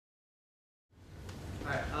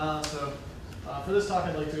For this talk,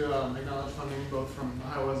 I'd like to acknowledge funding both from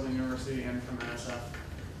Ohio Wesleyan University and from NSF.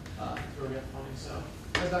 Where we get funding. So,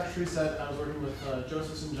 as Dr. Tree said, I was working with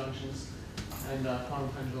Josephson junctions and quantum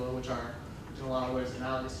pendula, which are in a lot of ways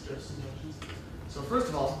analogous to Josephson junctions. So first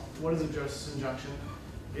of all, what is a Josephson junction?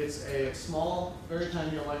 It's a small, very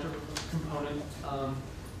tiny electrical component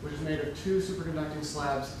which is made of two superconducting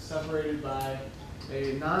slabs separated by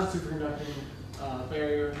a non-superconducting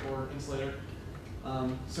barrier or insulator.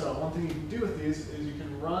 So one thing you can do with these is you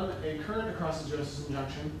can run a current across the Josephson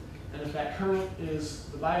junction, and if that current is,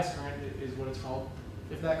 the bias current is what it's called,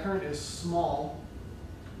 if that current is small,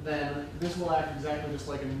 then this will act exactly just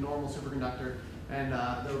like a normal superconductor, and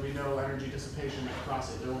there will be no energy dissipation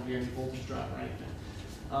across it. There won't be any voltage drop or anything.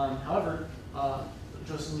 However,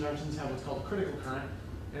 Josephson junctions have what's called a critical current,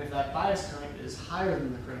 and if that bias current is higher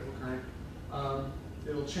than the critical current,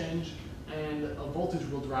 it'll change and a voltage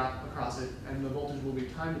will drop across it, and the voltage will be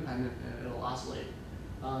time dependent and it'll oscillate.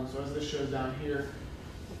 So as this shows down here,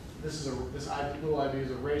 this little IB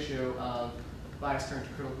is a ratio of bias current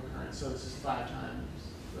to critical current, so this is 5 times.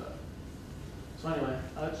 So anyway,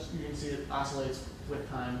 you can see it oscillates with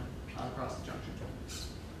time across the junction.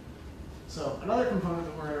 So another component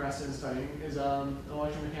that we're interested in studying is an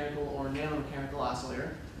electromechanical or nanomechanical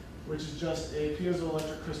oscillator, which is just a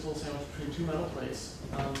piezoelectric crystal sandwiched between two metal plates.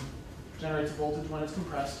 Generates a voltage when it's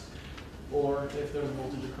compressed, or if there's a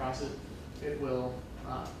voltage across it, it will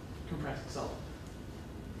compress itself.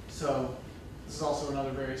 So this is also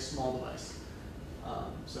another very small device.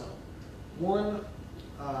 So one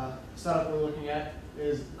setup we're looking at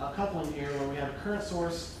is a coupling here where we have a current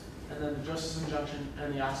source and then the Josephson junction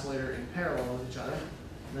and the oscillator in parallel with each other.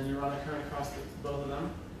 And then you run a current across both of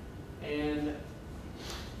them. And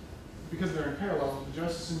because they're in parallel, the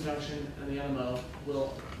Josephson junction and the NMO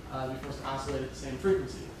will be forced to oscillate at the same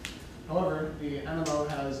frequency. However, the NMO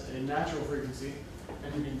has a natural frequency,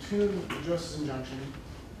 and you can tune the Josephson junction.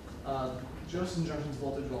 Josephson junction's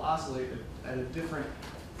voltage will oscillate at a different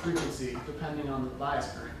frequency depending on the bias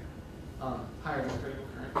current, higher than the critical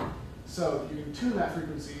current. So you can tune that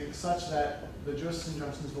frequency such that the Josephson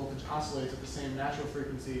junction's voltage oscillates at the same natural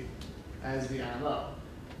frequency as the NMO.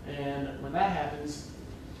 And when that happens,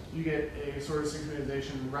 you get a sort of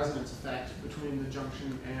synchronization resonance effect between the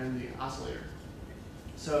junction and the oscillator.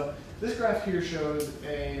 So this graph here shows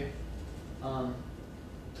a time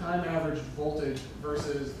averaged voltage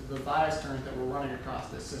versus the bias current that we're running across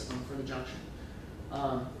this system for the junction.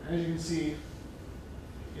 As you can see,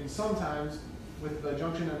 in some times, with the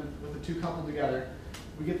junction and with the two coupled together,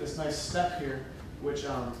 we get this nice step here, which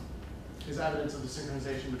is evidence of the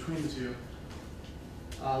synchronization between the two,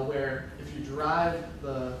 where if you drive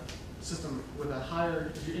the system with a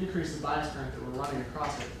higher, if you increase the bias current that we're running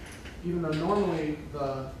across it, even though normally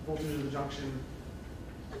the voltage of the junction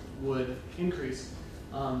would increase,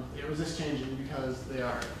 it resists changing because the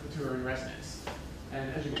two are in resonance.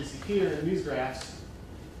 And as you can see here in these graphs,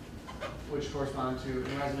 which correspond to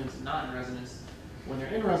in resonance and not in resonance, when they're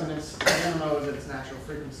in resonance, the NMO is at its natural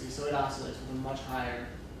frequency, so it oscillates with a much higher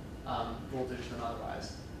voltage than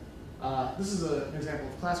otherwise. This is an example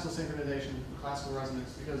of classical synchronization, classical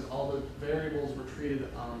resonance, because all the variables were treated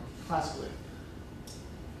classically.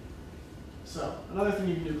 So another thing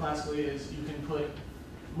you can do classically is you can put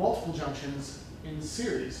multiple junctions in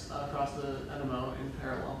series across the NMO in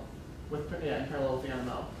parallel with the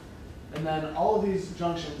NMO. And then all of these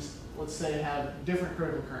junctions, let's say, have different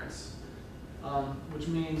critical currents, which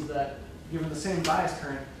means that given the same bias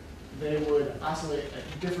current, they would oscillate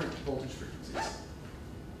at different voltage frequencies.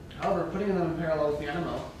 However, putting them in parallel with the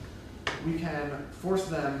NMO, we can force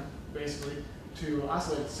them, basically, to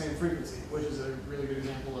oscillate at the same frequency, which is a really good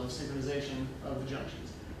example of synchronization of the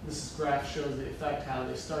junctions. This graph shows the effect, how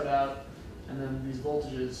they start out, and then these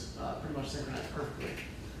voltages pretty much synchronize perfectly.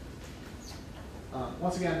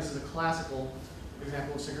 Once again, this is a classical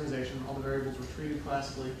example of synchronization. All the variables were treated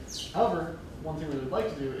classically. However, one thing we would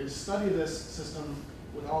like to do is study this system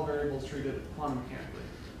with all variables treated quantum mechanically.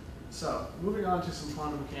 So, moving on to some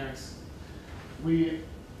quantum mechanics, we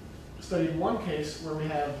studied one case where we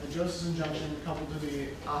have the Josephson junction coupled to the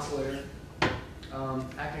oscillator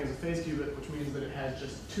acting as a phase qubit, which means that it has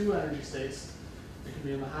just two energy states. It can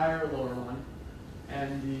be in the higher or lower one.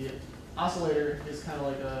 And the oscillator is kind of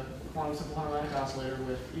like a quantum simple harmonic oscillator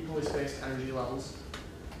with equally spaced energy levels.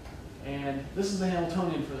 And this is the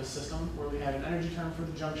Hamiltonian for this system, where we have an energy term for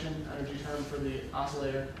the junction, energy term for the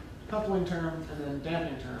oscillator, coupling term, and then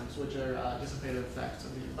damping terms, which are dissipative effects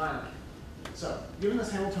of the environment. So, given this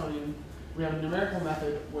Hamiltonian, we have a numerical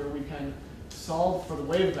method where we can solve for the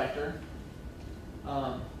wave vector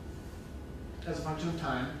as a function of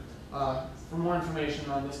time, For more information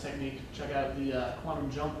on this technique, check out the quantum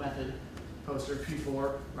jump method poster,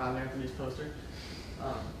 P4, Rob Anthony's poster.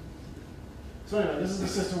 So anyway, this is the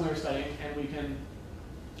system we were studying, and we can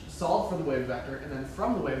solve for the wave vector, and then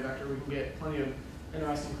from the wave vector we can get plenty of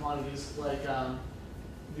interesting quantities like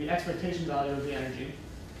the expectation value of the energy,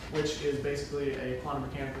 which is basically a quantum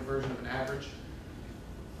mechanical version of an average.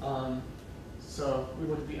 So we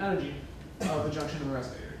look at the energy of the junction and the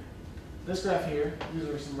resonator. This graph here, these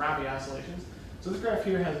are some Rabi oscillations. So this graph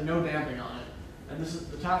here has no damping on it. And this is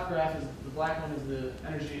the top graph, is the black one is the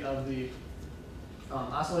energy of the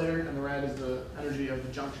oscillator, and the red is the energy of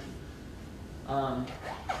the junction.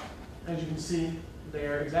 As you can see,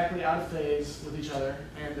 they're exactly out of phase with each other,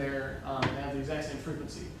 and they have the exact same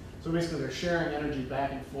frequency. So basically they're sharing energy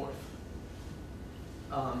back and forth,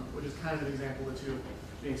 which is kind of an example of the two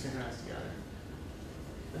being synchronized together.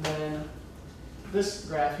 And then this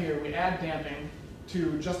graph here, we add damping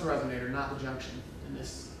to just the resonator, not the junction in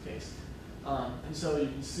this case. And so you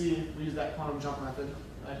can see we use that quantum jump method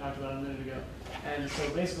I talked about a minute ago. And so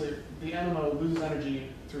basically the NMO loses energy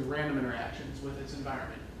through random interactions with its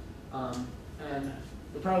environment. And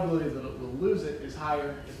the probability that it will lose it is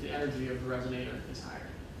higher if the energy of the resonator is higher.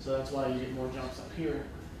 So that's why you get more jumps up here.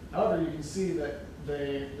 However, you can see that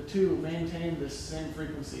the two maintain this same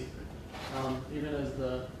frequency, even as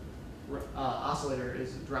the oscillator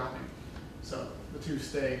is dropping. So the two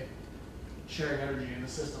stay sharing energy in the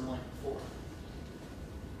system like before.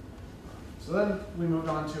 So then we moved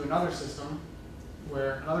on to another system,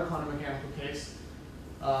 another quantum mechanical case,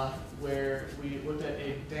 where we looked at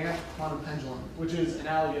a damped quantum pendulum, which is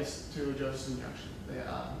analogous to a Josephson junction. They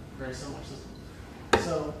are very similar systems.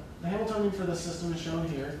 So the Hamiltonian for this system is shown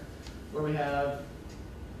here, where we have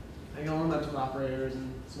angular momentum operators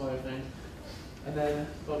and some other things. And then,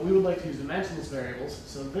 but we would like to use dimensionless variables.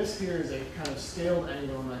 So this here is a kind of scaled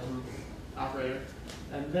angular momentum operator,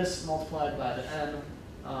 and this multiplied by the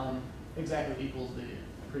n exactly equals the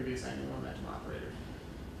previous angular momentum operator.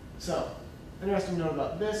 So, interesting note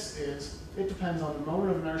about this is it depends on the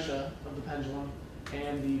moment of inertia of the pendulum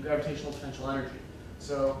and the gravitational potential energy.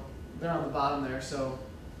 So they're on the bottom there. So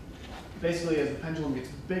basically, as the pendulum gets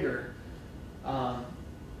bigger,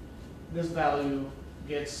 this value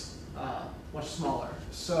gets much smaller.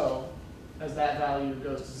 So as that value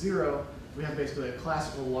goes to 0, we have basically a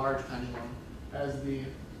classical large pendulum. As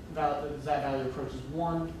that value approaches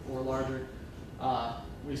 1 or larger,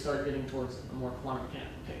 we start getting towards a more quantum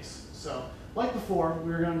mechanical case. So like before,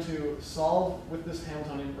 we're going to solve with this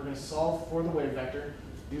Hamiltonian. We're going to solve for the wave vector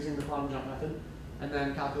using the quantum jump method, and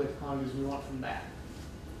then calculate the quantities we want from that.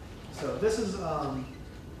 So this is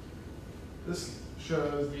this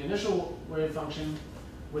shows the initial wave function,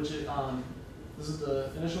 which is this is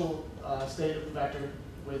the initial state of the vector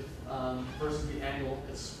with versus the angle.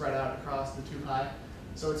 It's spread out across the 2 pi.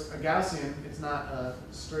 So it's a Gaussian. It's not a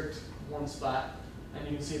strict one spot, and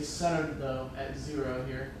you can see it's centered though at 0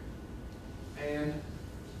 here. And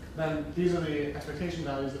then these are the expectation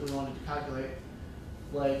values that we wanted to calculate,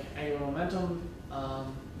 like angular momentum,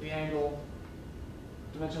 the angle,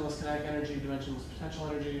 dimensionless kinetic energy, dimensionless potential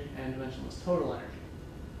energy, and dimensionless total energy.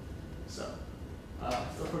 So,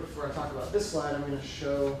 real quick before I talk about this slide, I'm going to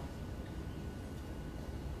show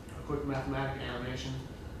a quick mathematical animation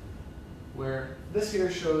where this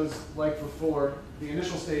here shows, like before, the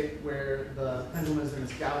initial state where the pendulum is in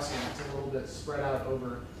its Gaussian. It's a little bit spread out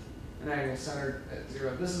over an angle centered at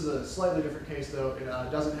 0. This is a slightly different case, though. It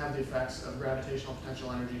doesn't have the effects of gravitational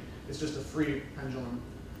potential energy. It's just a free pendulum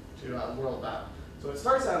to whirl about. So it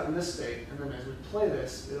starts out in this state, and then as we play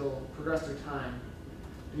this, it'll progress through time.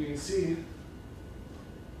 And you can see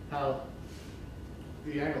how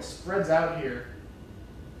the angle spreads out here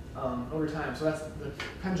over time. So that's the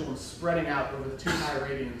pendulum spreading out over the 2 pi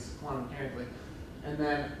radians quantum mechanically. And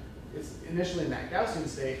then it's initially in that Gaussian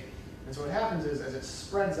state. And so what happens is, as it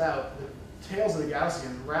spreads out, the tails of the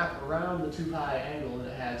Gaussian wrap around the 2 pi angle that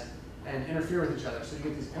it has and interfere with each other. So you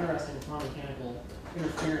get these interesting quantum mechanical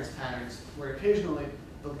interference patterns where occasionally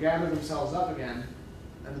they'll gather themselves up again,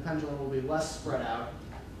 and the pendulum will be less spread out.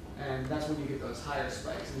 And that's when you get those higher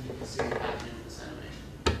spikes, and you can see it happening with this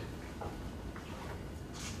animation.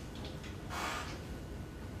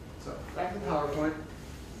 So back to the PowerPoint.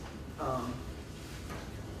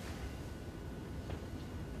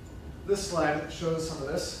 This slide shows some of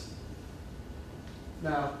this.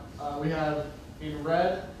 Now, we have in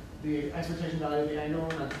red the expectation value of the angular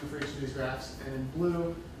momentum for each of these graphs, and in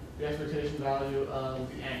blue the expectation value of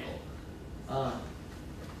the angle.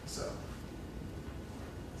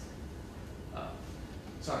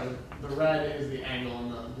 Sorry, the red is the angle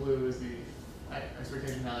and the blue is the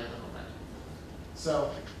expectation value of the momentum.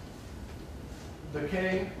 So the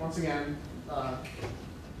K, once again,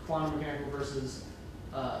 quantum mechanical versus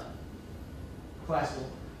classical.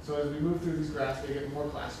 So as we move through these graphs, they get more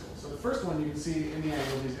classical. So the first one, you can see in the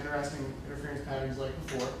angle these interesting interference patterns like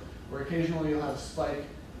before, where occasionally you'll have a spike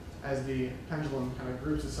as the pendulum kind of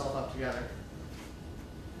groups itself up together.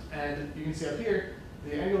 And you can see up here,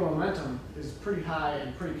 the angular momentum is pretty high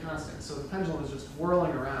and pretty constant. So the pendulum is just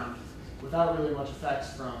whirling around without really much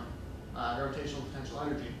effects from gravitational potential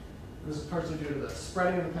energy. And this is partially due to the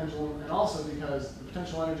spreading of the pendulum, and also because the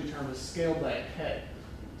potential energy term is scaled by a K.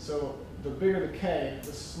 So the bigger the K,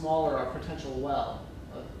 the smaller our potential well,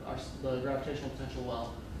 the gravitational potential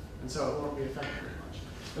well, and so it won't be affected very much.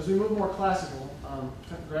 As we move more classical,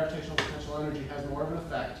 gravitational potential energy has more of an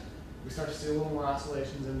effect. We start to see a little more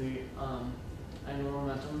oscillations in the angular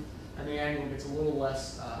momentum, and the angle gets a little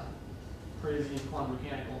less crazy and quantum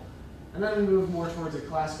mechanical. And then we move more towards a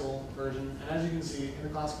classical version, and as you can see, in the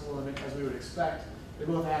classical limit, as we would expect, they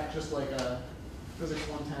both act just like a physics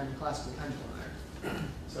 110 classical pendulum there.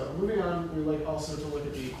 So moving on, we like also to look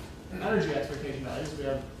at the energy expectation values. We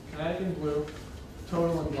have kinetic in blue,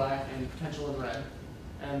 total in black, and potential in red.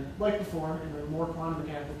 And like before, in the more quantum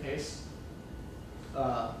mechanical case,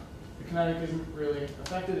 the kinetic isn't really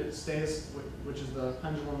affected. It stays, which is the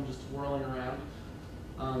pendulum just whirling around,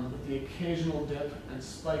 with the occasional dip and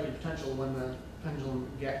spike in potential when the pendulum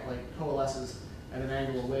coalesces at an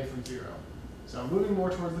angle away from zero. So moving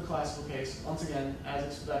more towards the classical case, once again, as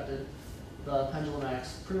expected, the pendulum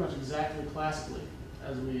acts pretty much exactly classically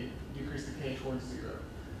as we decrease the K towards zero.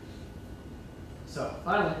 So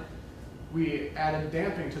finally, we added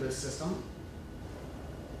damping to this system.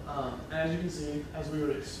 And as you can see, as we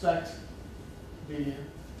would expect, the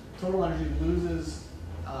total energy loses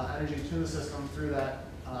energy to the system through that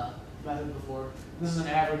method before. This is an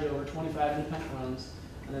average over 25 independent runs.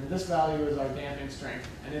 And then this value is our damping strength,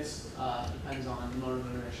 and it depends on motive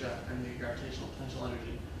inertia and the gravitational potential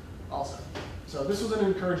energy also. So this was an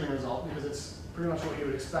encouraging result because it's pretty much what you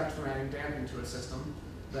would expect from adding damping to a system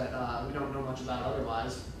that we don't know much about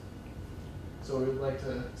otherwise. So we would like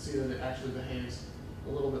to see that it actually behaves a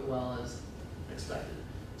little bit well as expected.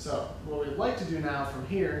 So what we'd like to do now from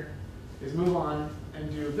here is move on and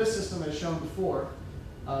do this system as shown before,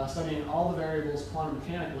 studying all the variables quantum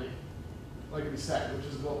mechanically, like we said, which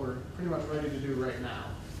is what we're pretty much ready to do right now,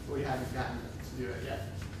 but we haven't gotten to do it yet.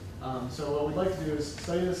 So what we'd like to do is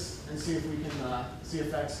study this and see if we can see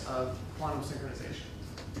effects of quantum synchronization.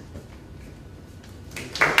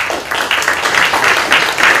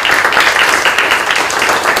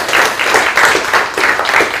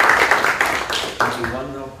 Maybe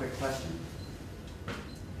one real quick question.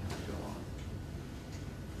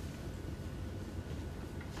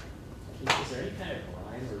 Is there any kind of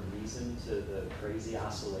rhyme or reason to the crazy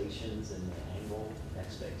oscillations in the angle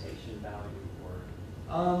expectation value,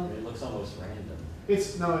 or it looks almost random?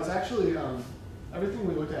 It's actually everything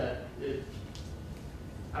we looked at.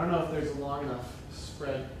 I don't know if there's a long enough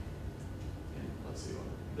spread. Let's see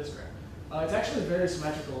this graph. It's actually very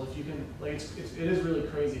symmetrical. If you can, it is really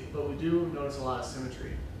crazy, but we do notice a lot of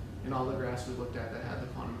symmetry in all the graphs we looked at that had the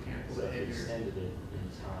quantum mechanical So if you behavior. extended it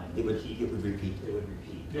in time, It would repeat. it would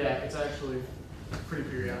repeat. Yeah, it's actually pretty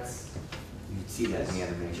periodic. You'd see that in the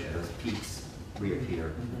animation. Yeah. Those peaks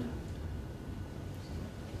reappear. Mhm.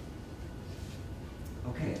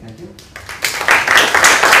 Okay, thank you.